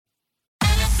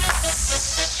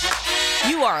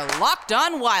are Locked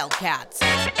On Wildcats,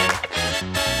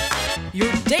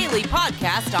 your daily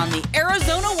podcast on the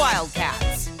Arizona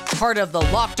Wildcats, part of the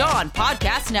Locked On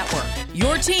Podcast Network,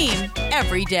 your team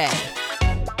every day.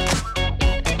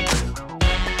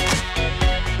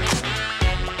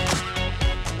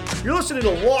 You're listening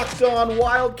to Locked On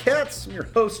Wildcats. I'm your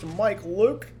host, Mike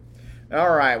Luke.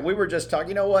 All right, we were just talking.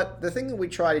 You know what? The thing that we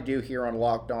try to do here on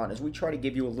Locked On is we try to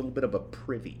give you a little bit of a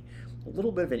privy, a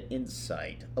little bit of an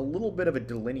insight, a little bit of a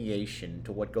delineation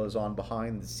to what goes on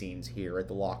behind the scenes here at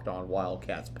the Locked On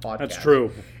Wildcats podcast. That's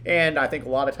true. And I think a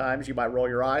lot of times you might roll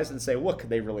your eyes and say, what could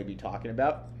they really be talking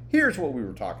about? Here's what we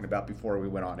were talking about before we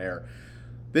went on air.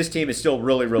 This team is still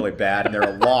really, really bad, and they're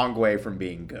a long way from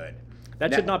being good.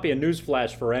 That should not be a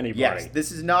newsflash for anybody. Yes,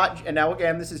 this is not, and now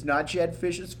again, this is not Jedd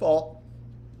Fisch's fault.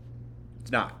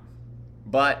 It's not.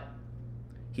 But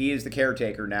he is the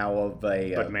caretaker now of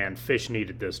a... But man, Fisch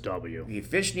needed this W.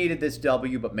 Fisch needed this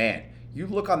W, but man, you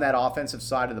look on that offensive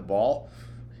side of the ball,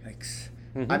 yikes.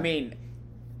 I mean,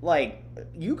 like,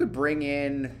 you could bring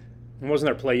in... Wasn't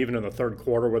there play even in the third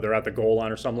quarter where they're at the goal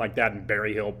line or something like that, and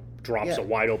Barry Hill drops a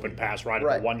wide open pass right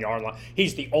at the 1 yard line?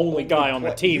 He's the only guy on the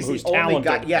team who's talented.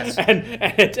 Guy, yes.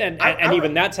 And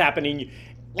even that's happening.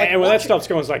 Like and when that stuff's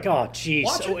going, it's like, oh, geez,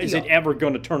 is it ever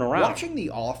going to turn around? Watching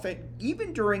the offense,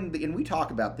 even during the, and we talk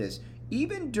about this,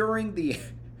 even during the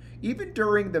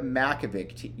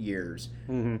Makovic years,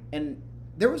 and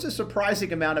there was a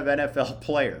surprising amount of NFL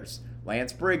players.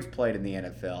 Lance Briggs played in the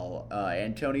NFL.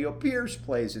 Antonio Pierce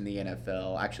plays in the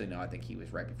NFL. Actually, no, I think he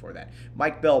was right before that.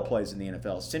 Mike Bell plays in the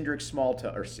NFL. Cindric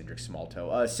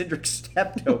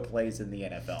Steptoe plays in the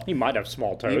NFL. He might have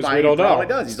small toes. We don't know. Probably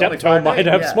does. He's Steptoe might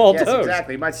have small toes. Yes,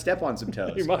 exactly. He might step on some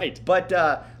toes. He might. But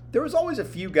there was always a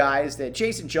few guys that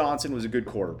Jason Johnson was a good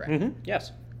quarterback.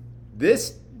 Yes.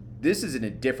 This is in a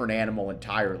different animal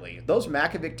entirely. Those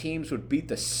Makovic teams would beat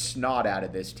the snot out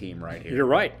of this team right here. You're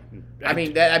right.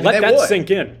 Let that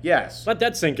sink in. Yes. Let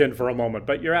that sink in for a moment,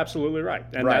 but you're absolutely right.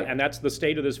 And right. And that's the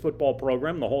state of this football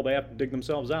program, the hole they have to dig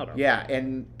themselves out of. Yeah,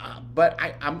 and but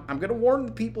I'm going to warn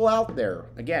the people out there,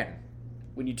 again,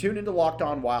 when you tune into Locked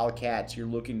On Wildcats, you're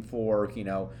looking for,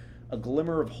 a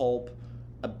glimmer of hope,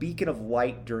 a beacon of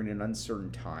light during an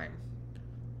uncertain time.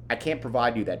 I can't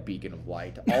provide you that beacon of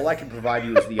light. All I can provide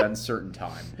you is the uncertain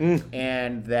time.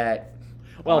 And that,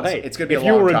 well, honestly, hey, it's going to be a if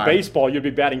long you were time. in baseball, you'd be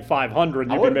batting 500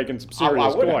 and you'd be making some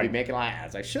serious coin. I would be making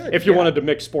as I should. If you wanted to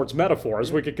mix sports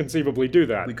metaphors, we could conceivably do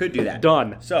that. We could do that.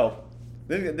 Done. So,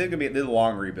 this is going to be a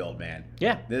long rebuild, man.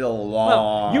 Yeah. This is a long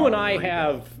Well, you and I rebuild.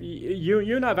 have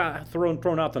you and I have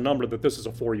thrown out the number that this is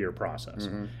a 4-year process.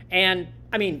 And,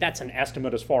 I mean, that's an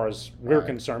estimate as far as we're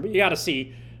concerned. But you got to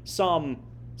see some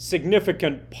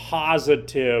significant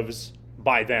positives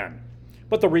by then.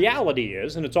 But the reality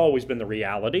is, and it's always been the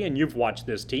reality, and you've watched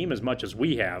this team as much as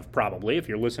we have probably if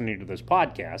you're listening to this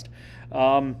podcast,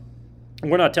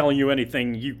 we're not telling you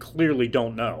anything you clearly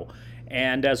don't know.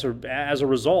 And as a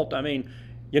result, I mean,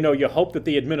 you hope that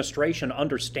the administration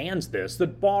understands this,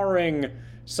 that barring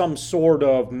some sort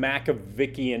of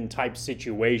Makovician type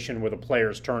situation where the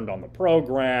players turned on the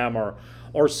program or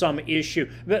some issue.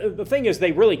 The thing is,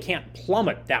 they really can't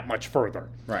plummet that much further.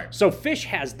 Right. So Fisch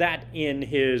has that in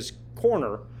his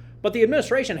corner, but the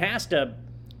administration has to,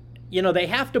 they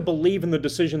have to believe in the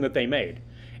decision that they made.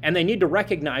 And they need to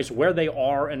recognize where they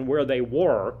are and where they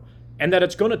were, and that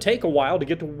it's going to take a while to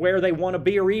get to where they want to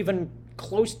be or even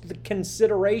close to the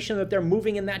consideration that they're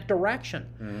moving in that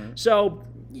direction. So,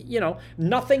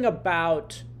 nothing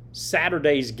about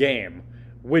Saturday's game,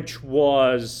 which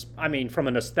was, I mean, from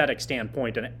an aesthetic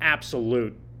standpoint, an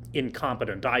absolute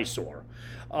incompetent eyesore,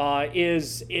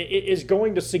 is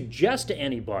going to suggest to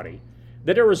anybody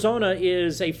that Arizona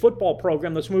is a football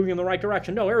program that's moving in the right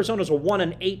direction. No, Arizona's a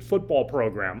 1-8 football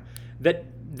program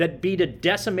that beat a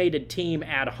decimated team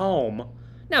at home.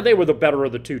 Now, they were the better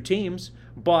of the two teams,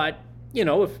 but,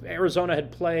 if Arizona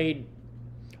had played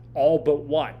all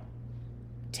but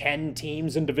 10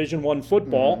 teams in Division I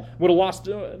football, they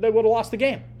would have lost the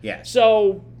game. Yes.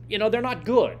 So, they're not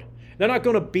good. They're not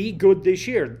going to be good this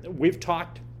year. We've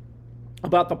talked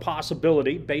about the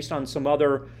possibility, based on some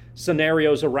other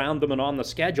scenarios around them and on the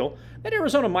schedule, that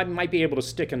Arizona might be able to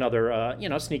stick another,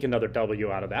 sneak another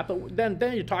W out of that. But then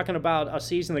you're talking about a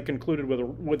season that concluded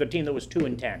with a team that was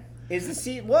 2-10. Is the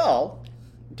season? Well,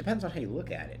 it depends on how you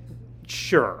look at it.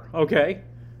 Sure. Okay.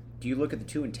 Do you look at the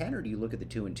 2-10 or do you look at the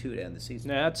 2-2 to end the season?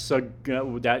 That's a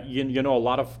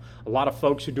lot of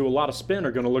folks who do a lot of spin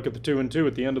are going to look at the 2-2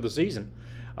 at the end of the season,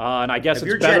 and I guess if it's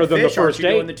you're better Jedd than the Fisch, first aren't you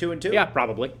eight. doing the 2-2? Yeah,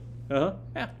 probably.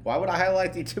 Yeah. Why would I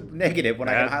highlight the negative when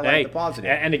I can highlight the positive?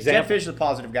 An example. Jeff Fish is a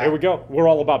positive guy. Here we go. We're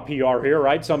all about PR here,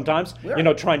 right? Sometimes, We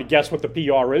are. trying to guess what the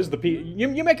PR is.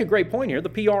 You make a great point here. The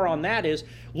PR on that is,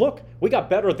 look, we got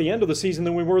better at the end of the season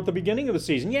than we were at the beginning of the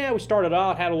season. Yeah, we started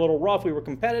out, had a little rough. We were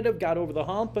competitive, got over the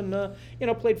hump, and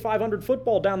played 500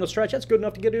 football down the stretch. That's good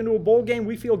enough to get into a bowl game.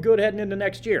 We feel good heading into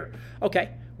next year.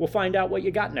 Okay, we'll find out what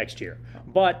you got next year.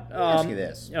 But Let me ask you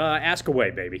this. Ask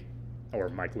away, baby, or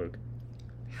Mike Luke.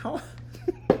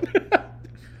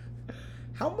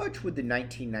 How much would the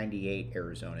 1998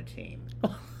 Arizona team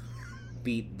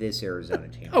beat this Arizona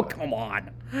team? Oh, come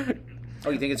on. Oh,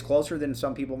 you think it's closer than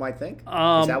some people might think?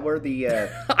 Is that where the...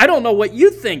 I don't know what you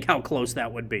think how close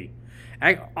that would be.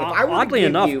 I were to Oddly give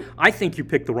enough, you- I think you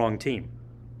picked the wrong team.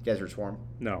 Desert Swarm?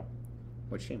 No,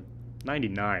 Which team?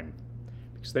 99,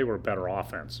 because they were a better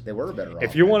offense. They were a better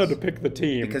If you wanted to pick the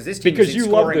team, Because this team isn't you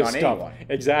love scoring this on stuff, anyone.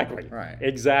 exactly, Right.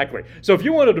 exactly. So if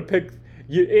you wanted to pick,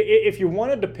 if you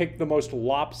wanted to pick the most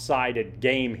lopsided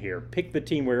game here, pick the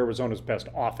team where Arizona's best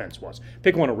offense was.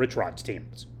 Pick one of Rich Rod's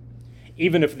teams.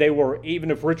 Even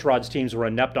if Rich Rod's teams were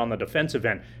inept on the defensive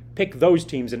end, pick those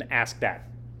teams and ask that.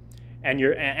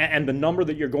 And the number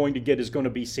that you're going to get is going to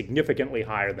be significantly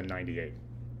higher than 98.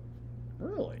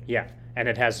 Really? Yeah, and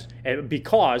it has,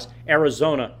 because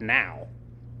Arizona now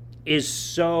is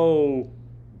so,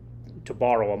 to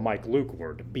borrow a Mike Luke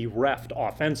word, bereft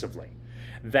offensively,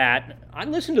 that I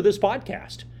listen to this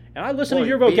podcast and I listen to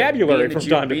your vocabulary from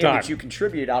time to time. That you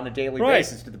contribute on a daily Right.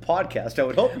 basis to the podcast, I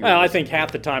would hope you Well, I would. think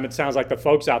half the time it sounds like the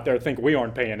folks out there think we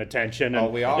aren't paying attention. And, Oh,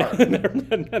 we are. and they're Oh,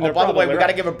 by the way, probably we right. got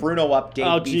to give a Bruno update.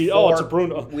 Oh, gee. before Oh, it's a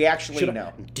Bruno. We actually Should I-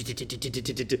 know.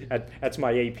 That's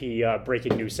my AP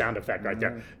breaking news sound effect right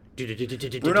there.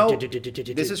 Bruno,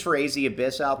 this is for AZ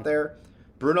Abyss out there.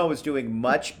 Bruno is doing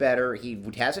much better. He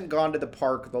hasn't gone to the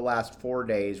park the last 4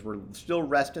 days. We're still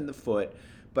resting the foot.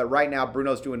 But right now,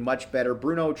 Bruno's doing much better.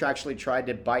 Bruno actually tried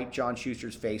to bite John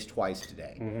Schuster's face twice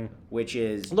today, which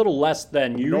is a little less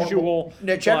than usual.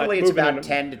 No, generally, but it's moving about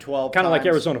 10 to 12 Kind of like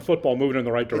times. Arizona football moving in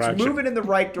the right direction. It's moving in the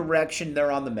right direction.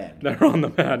 They're on the mend. They're on the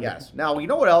mend. Yes. Now, you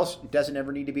know what else doesn't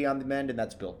ever need to be on the mend, and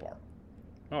that's Built Bar.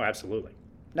 Oh, absolutely.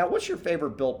 Now, what's your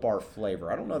favorite Built Bar flavor?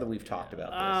 I don't know that we've talked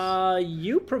about this.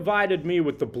 You provided me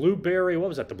with the blueberry. What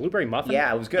was that? The blueberry muffin.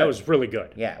 Yeah, it was good. That was really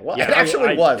good. Yeah, well, it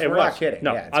actually was. We're not kidding.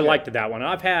 No, Yeah, it's I good. liked that one.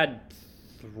 I've had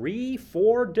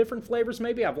 3-4 different flavors.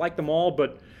 Maybe I've liked them all,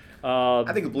 but. I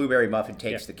think the blueberry muffin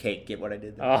takes the cake. Get what I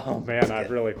did there? Oh man, I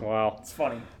really wow. It's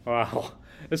funny. Wow,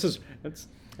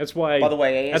 that's why. By the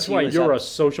way, that's ASU why is you're up- a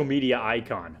social media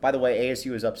icon. By the way,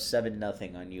 ASU is up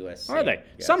 7-0 on USC. Are they?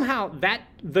 Yes. Somehow that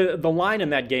the line in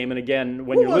that game, and again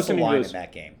when Who you're was the listening line to this, in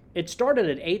that game? it started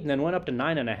at 8 and then went up to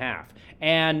 9.5.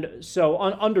 And so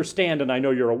understand, and I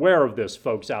know you're aware of this,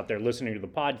 folks out there listening to the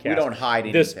podcast. We don't hide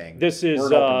anything. This is We're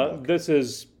an open book. this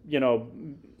is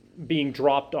being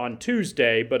dropped on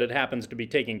Tuesday, but it happens to be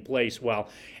taking place while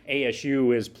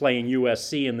ASU is playing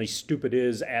USC in the stupid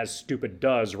is as stupid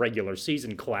does regular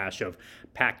season clash of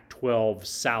Pac-12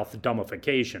 South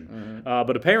dumbification.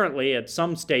 But apparently at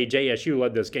some stage ASU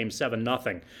led this game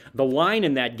 7-0. The line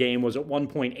in that game was at one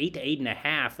point 8 to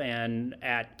 8.5, and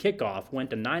at kickoff went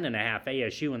to 9.5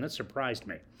 ASU, and that surprised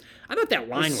me. I thought that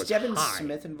line was Steven high.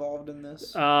 Smith involved in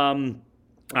this?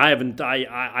 I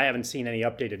haven't seen any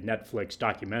updated Netflix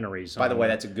documentaries. By the way,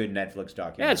 that's a good Netflix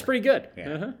documentary. yeah, it's pretty good.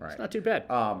 right. It's not too bad.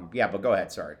 Yeah, but go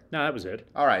ahead. Sorry. No, that was it.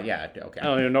 All right. Yeah. Okay. I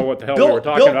don't even know what the hell Built- we were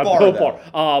talking Built about. Bar, Built though.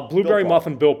 Bar. Blueberry Built Bar.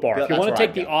 muffin Built Bar. Built- If you that's want to where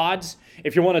take I the go. odds,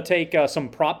 if you want to take some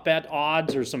prop bet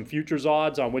odds or some futures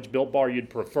odds on which Built Bar you'd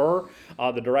prefer,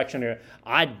 the direction here,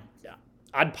 I'd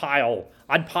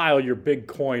pile your big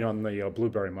coin on the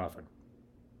blueberry muffin.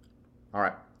 All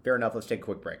right. Fair enough. Let's take a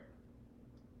quick break.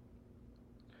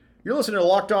 You're listening to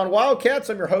Locked On Wildcats.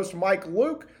 I'm your host, Mike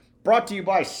Luke. Brought to you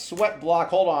by Sweat Block.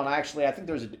 Hold on. Actually, I think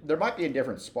there might be a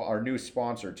different or new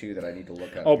sponsor, too, that I need to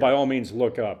look up. Oh, here. by all means,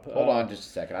 look up. Hold on just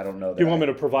a second. I don't know. Do you want me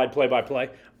to provide play-by-play?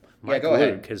 Mike go ahead.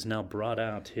 Luke has now brought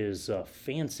out his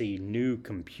fancy new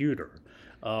computer,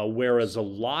 whereas a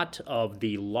lot of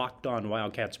the Locked On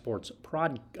Wildcat Sports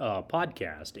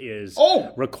podcast is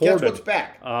recorded. Guess what's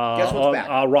back? Guess what's back?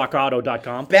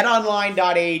 RockAuto.com.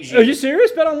 BetOnline.ag. Are you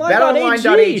serious? BetOnline.ag.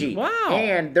 BetOnline.ag. Wow.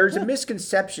 And there's a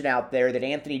misconception out there that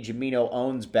Anthony Gimino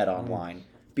owns BetOnline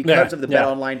because of the Yeah.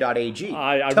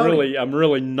 BetOnline.ag. I'm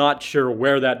really not sure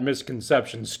where that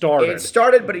misconception started. It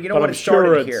started, but you know But what? I'm It started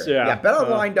sure here. it's- yeah.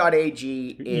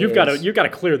 BetOnline.ag is... You've got to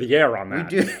clear the air on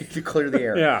that. We do to clear the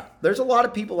air. Yeah. There's a lot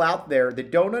of people out there that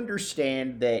don't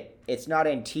understand that it's not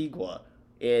Antigua.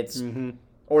 It's...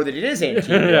 Or that it is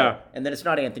Antigua. Yeah. And that it's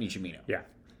not Anthony Gimino. Yeah.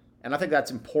 And I think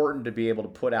that's important to be able to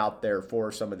put out there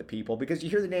for some of the people because you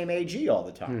hear the name AG all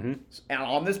the time. And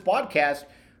on this podcast,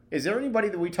 is there anybody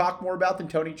that we talk more about than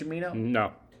Tony Gimino?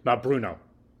 No, not Bruno.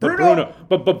 Bruno!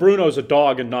 But Bruno's a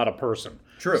dog and not a person.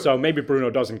 True. So maybe Bruno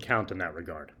doesn't count in that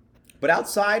regard. But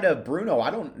outside of Bruno,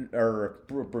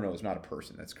 Bruno is not a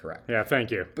person. That's correct. Yeah, thank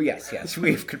you. But yes,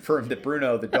 we've confirmed that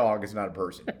Bruno, the dog, is not a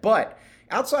person. But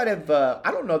outside of, I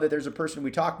don't know that there's a person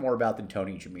we talk more about than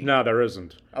Tony Gimino. No, there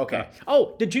isn't. Okay.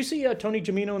 Did you see Tony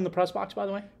Gimino in the press box, by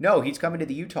the way? No, he's coming to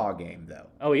the Utah game, though.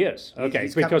 Oh, he is? Okay,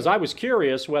 He's because coming. I was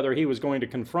curious whether he was going to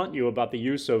confront you about the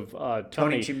use of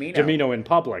Tony Gimino. Gimino in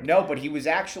public. No, but he was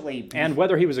actually... And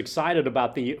whether he was excited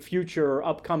about the future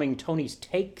upcoming Tony's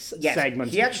Takes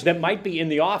segments that might be in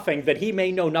the offing that he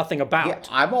may know nothing about. Yeah,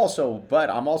 I'm also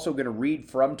going to read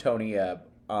from Tony.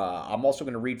 I'm also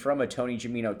going to read from a Tony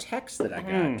Gimino text that I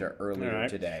got earlier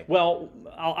today. Well,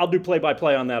 I'll do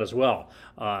play-by-play on that as well.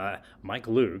 Mike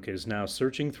Luke is now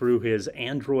searching through his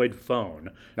Android phone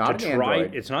Not to an try.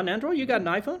 Android. It's not an Android. You got an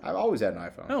iPhone? I've always had an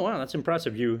iPhone. Oh wow, that's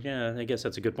impressive. I guess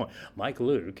that's a good point. Mike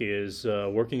Luke is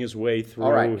working his way through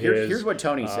All right, his here's what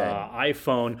Tony said.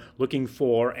 iPhone, looking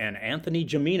for an Anthony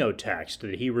Gimino text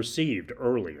that he received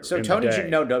earlier. So in Tony, the day.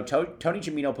 Tony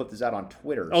Gimino put this out on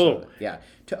Twitter. Oh. So, yeah.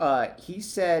 He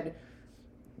said,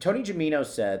 Tony Gimino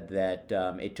said that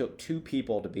it took two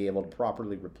people to be able to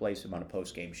properly replace him on a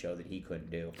post-game show that he couldn't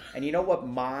do. And you know what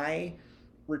my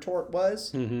retort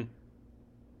was? Mm-hmm.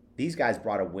 These guys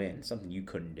brought a win, something you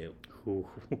couldn't do. Ooh.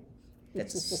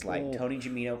 That's just like Tony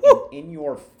Gimino in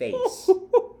your face.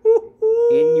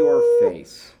 In your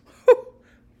face.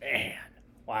 Man.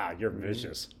 Wow, you're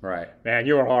vicious. Right. Man,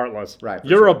 you're heartless. Right.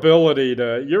 Your ability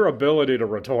to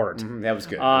retort. That was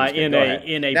good.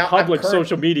 In a public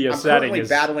social media setting currently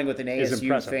battling with an is ASU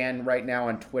impressive. fan right now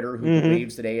on Twitter who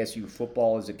believes that ASU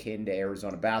football is akin to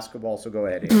Arizona basketball. So go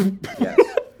ahead. Ian. Yes.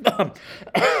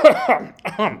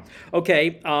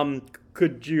 Okay.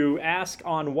 Could you ask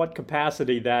on what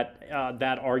capacity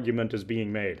that argument is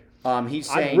being made? He's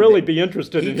saying I'd really be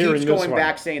interested in hearing this. He this keeps going one.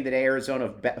 back saying that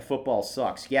Arizona football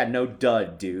sucks. Yeah, no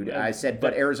dud, dude. I said,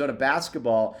 but Arizona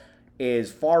basketball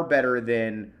is far better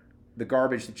than the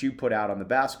garbage that you put out on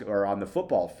the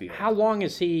football field. How long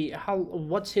is he?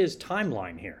 What's his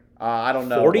timeline here? I don't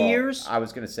know. 40 years? I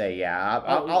was going to say, yeah.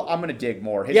 I'm going to dig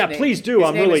more. His Yeah, name, please do. His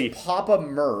I'm name really is Papa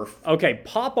Murph. Okay,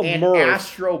 Papa And Murph.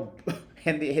 Astro,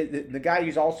 and the guy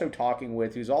who's also talking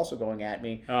with, who's also going at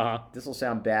me. This will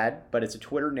sound bad, but it's a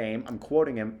Twitter name. I'm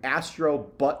quoting him. Astro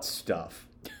Butt Stuff.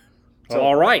 So,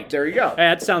 all right. There you go.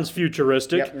 That sounds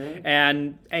futuristic. Yep. Mhm.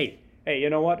 And hey,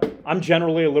 you know what? I'm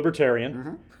generally a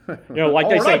libertarian. You know, like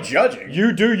they we're say, not judging.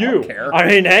 You do you. I don't care. I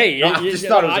mean, hey, No, I just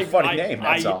thought it was a funny name.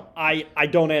 That's all. I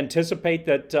don't anticipate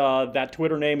that that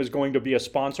Twitter name is going to be a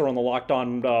sponsor on the Locked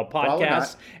On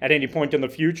podcast at any point in the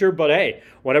future. But hey,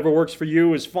 whatever works for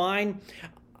you is fine.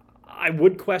 I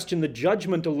would question the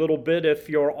judgment a little bit if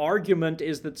your argument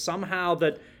is that somehow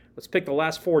that, let's pick the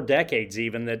last 4 decades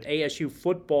even, that ASU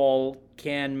football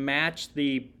can match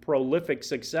the prolific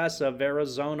success of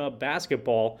Arizona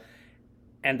basketball.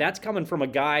 And that's coming from a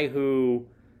guy who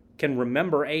can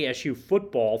remember ASU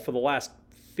football for the last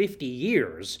 50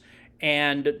 years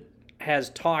and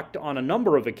has talked on a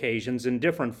number of occasions in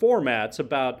different formats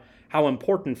about how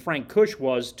important Frank Kush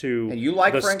was to And you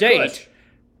like the Frank state, Kush.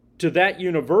 to that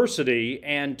university,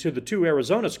 and to the 2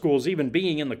 Arizona schools even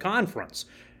being in the conference.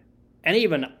 And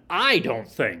even I don't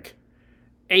think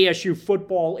ASU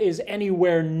football is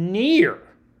anywhere near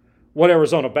what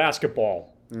Arizona basketball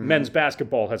men's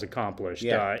basketball has accomplished.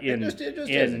 Yeah, It just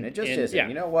isn't. It just isn't. Yeah,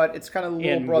 You know what? It's kind of a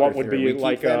little in brother what would theory. be We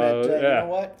like keep them at, you know a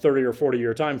what? 30 or 40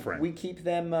 year time frame. We keep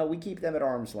them at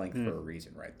arm's length for a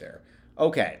reason right there.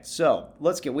 Okay, so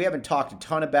we haven't talked a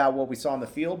ton about what we saw on the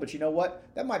field, but you know what?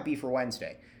 That might be for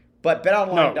Wednesday. But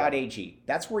betonline.ag,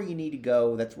 that's where you need to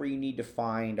go. That's where you need to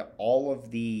find all of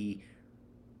the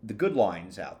good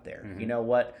lines out there. You know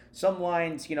what? Some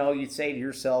lines, you say to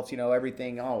yourself,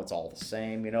 everything, it's all the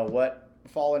same. You know what?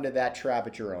 Fall into that trap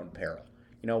at your own peril.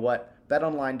 You know what?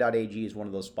 BetOnline.ag is one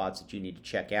of those spots that you need to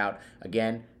check out.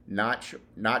 Again, not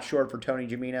short for Tony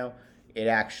Gimino. It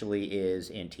actually is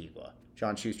Antigua.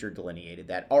 John Schuster delineated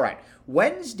that. All right,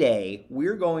 Wednesday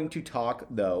we're going to talk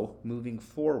though. Moving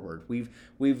forward,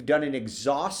 we've done an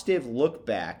exhaustive look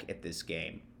back at this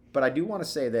game, but I do want to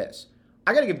say this: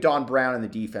 I got to give Don Brown and the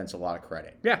defense a lot of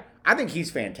credit. Yeah, I think he's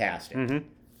fantastic.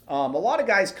 A lot of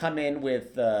guys come in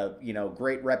with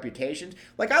great reputations.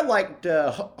 Like I liked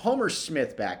Homer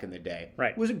Smith back in the day.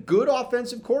 Right. He was a good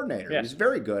offensive coordinator. Yeah. He was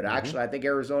very good. Actually, I think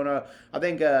Arizona.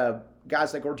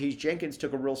 Guys like Ortiz Jenkins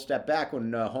took a real step back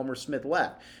when Homer Smith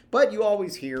left. But you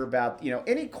always hear about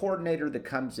any coordinator that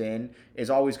comes in is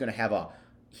always going to have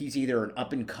he's either an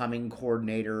up and coming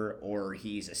coordinator or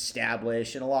he's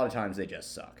established, and a lot of times they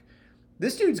just suck.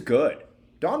 This dude's good.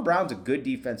 Don Brown's a good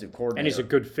defensive coordinator. And he's a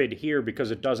good fit here because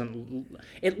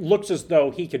it looks as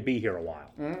though he could be here a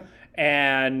while. Mm-hmm.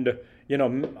 And,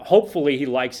 hopefully he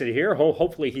likes it here.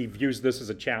 Hopefully he views this as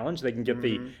a challenge. They can get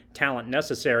the talent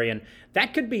necessary. And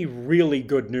that could be really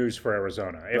good news for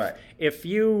Arizona. If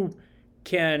you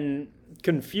can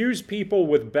confuse people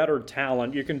with better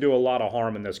talent, you can do a lot of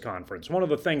harm in this conference. One of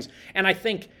the things, and I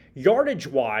think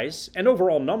yardage-wise and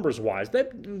overall numbers-wise,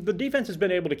 the defense has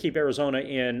been able to keep Arizona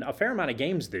in a fair amount of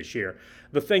games this year.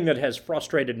 The thing that has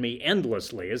frustrated me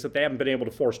endlessly is that they haven't been able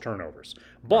to force turnovers.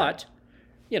 But,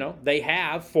 they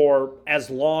have for as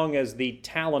long as the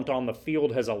talent on the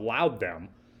field has allowed them,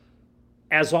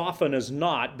 as often as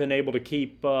not, been able to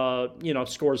keep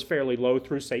scores fairly low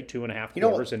through, say, 2.5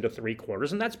 quarters into 3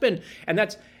 quarters, and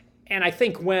I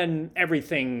think when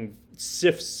everything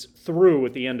sifts through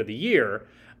at the end of the year,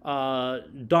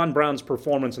 Don Brown's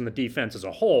performance in the defense as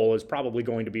a whole is probably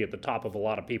going to be at the top of a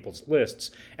lot of people's lists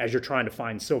as you're trying to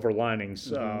find silver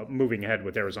linings moving ahead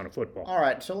with Arizona football. All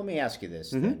right, so let me ask you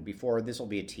this then, before this will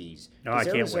be a tease. Does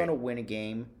Arizona win a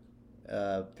game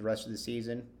the rest of the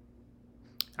season?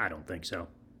 I don't think so.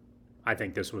 I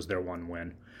think this was their one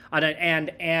win,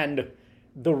 and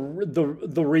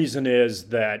the reason is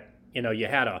that you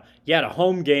had a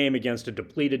home game against a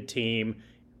depleted team.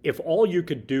 If all you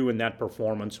could do in that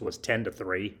performance was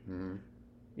 10-3,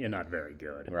 you're not very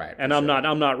good. Right. And I'm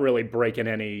not really breaking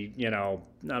any.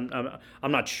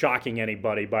 I'm not shocking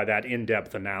anybody by that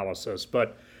in-depth analysis,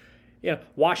 but.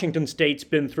 Washington State's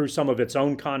been through some of its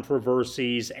own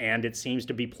controversies, and it seems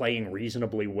to be playing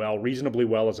reasonably well. Reasonably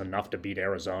well is enough to beat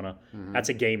Arizona. That's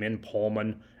a game in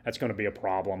Pullman. That's going to be a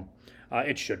problem.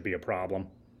 It should be a problem.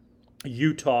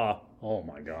 Utah, oh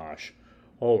my gosh.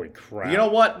 Holy crap. You know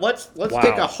what? Let's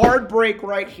take a hard break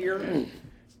right here,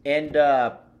 and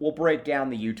we'll break down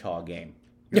the Utah game.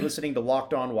 You're listening to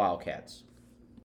Locked On Wildcats.